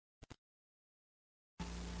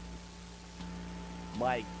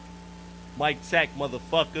Mike Tech,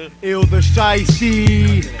 motherfucker. Ill the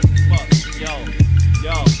Shystee.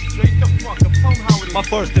 Yo. Straight the fuck up. Tell 'em how it is. My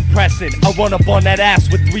first impression, I run up on that ass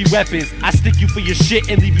with 3 weapons. I stick you for your shit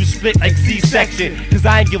and leave you split like C-section. Cause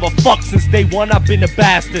I ain't give a fuck since day one, I've been a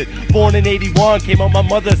bastard. Born in 81, came on my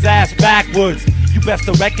mother's ass backwards. You best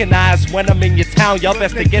to recognize when I'm in your town, y'all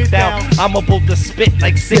best to get down. I'm about to spit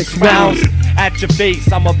like 6 rounds at your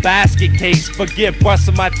face. I'm a basket case. Forget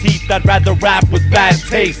brushing my teeth, I'd rather rap with bad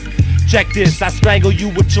taste. Check this, I strangle you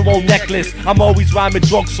with your own necklace. I'm always rhyming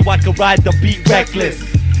drunk so I can ride the beat reckless.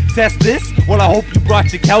 Test this? Well, I hope you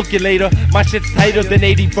brought your calculator. My shit's tighter than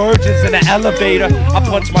 80 virgins in an elevator. I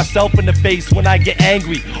punch myself in the face when I get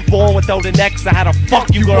angry. Born without an ex, so how the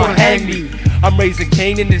fuck you gonna hang me? I'm raising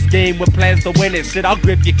Cain in this game with plans to win it. Shit, I'll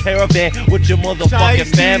grip your caravan with your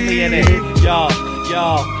motherfucking family in it. Yo.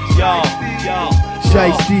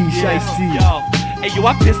 Shystee. Hey yo,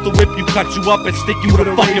 I pistol whip you, cut you up and stick you with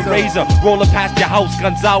a fucking razor. Rolling past your house,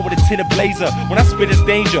 guns out with a tin of blazer. When I spit it's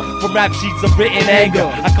danger, from rap sheets of written anger.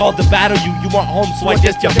 I called to battle you, you want home so I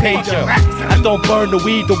just your pager. I don't burn the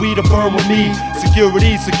weed will burn with me.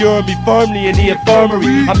 Security securing me firmly in the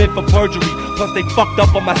infirmary. I'm in for perjury, plus they fucked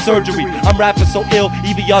up on my surgery. I'm rapping so ill,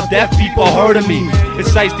 even y'all deaf people heard of me.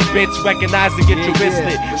 It's Shystee bitch, recognize and get your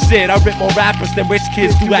wristlet. Shit, I rip more rappers than rich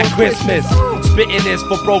kids do at Christmas. Spitting this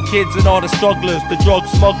for broke kids and all the strugglers, the drug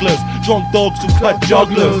smugglers, drunk dogs who cut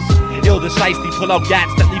jugglers. Ill the Shystee, pull out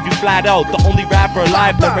gats that leave you flat out. The only rapper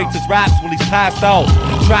alive that rates his raps when he's passed out.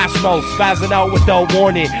 Trash mouth, spazzing out without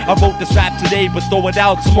warning. I wrote this rap today, but throw it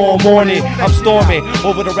out tomorrow morning. I'm storming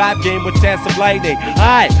over the rap game with chance of lightning.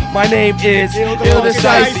 Hi, my name is Ill the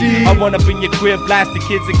Shystee. I run up in your crib, blast the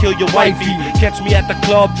kids and kill your wifey. Catch me at the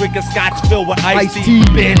club, drinking scotch filled with iced tea,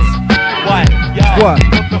 bitch. What? Yo. What?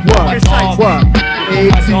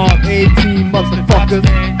 18 motherfuckers.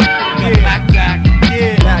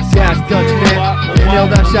 Blackjack, Dutchman, and Ill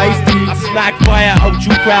the Shystee. I smack fire out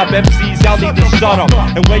you crowd MCs, y'all need to shut up.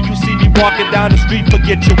 And when you see me walking down the street,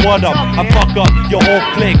 forget your what up. I fuck up your whole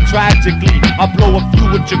clique tragically. I blow a few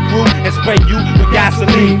with your crew and spray you with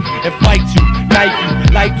gasoline and fight you, knife you,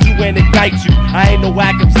 light you and indict you. I ain't no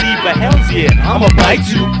whack MC, but hell's yeah, I'ma bite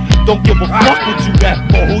you. Don't give a fuck what you rep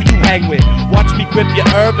or who you hang with. Watch me grip your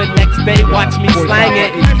herb and next day watch me slang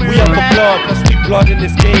it. We up for blood, cause we blood in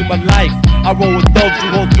this game of life. I roll with thugs who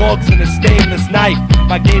hold dogs in a stainless knife.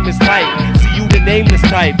 My game is tight, see you the nameless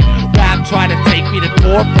type. Rap try to take me to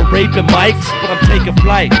court for raping mics, but I'm taking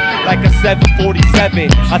flight like a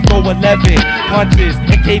 747. I throw 11 punches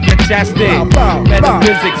and cave your chest in.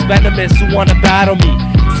 Metaphysics, venomous who wanna battle me.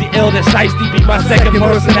 See, Ill the Shystee be my second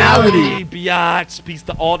personality. Biatch, peace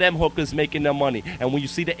to all them hookers making their money. And when you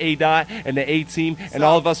see the A-Dot and the A-Team and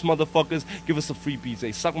all of us motherfuckers, give us a free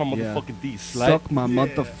BJ. Suck my motherfucking D, slut. Suck my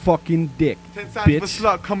motherfucking dick, 10 signs bitch. of a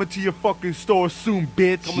slut coming to your fucking store soon,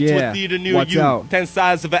 bitch. Coming to a theater near watch you. out. 10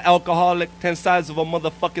 signs of an alcoholic, 10 signs of a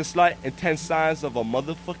motherfucking slut, and 10 signs of a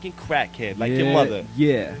motherfucking crackhead like your mother.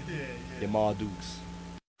 Yeah. Your Ma Dukes.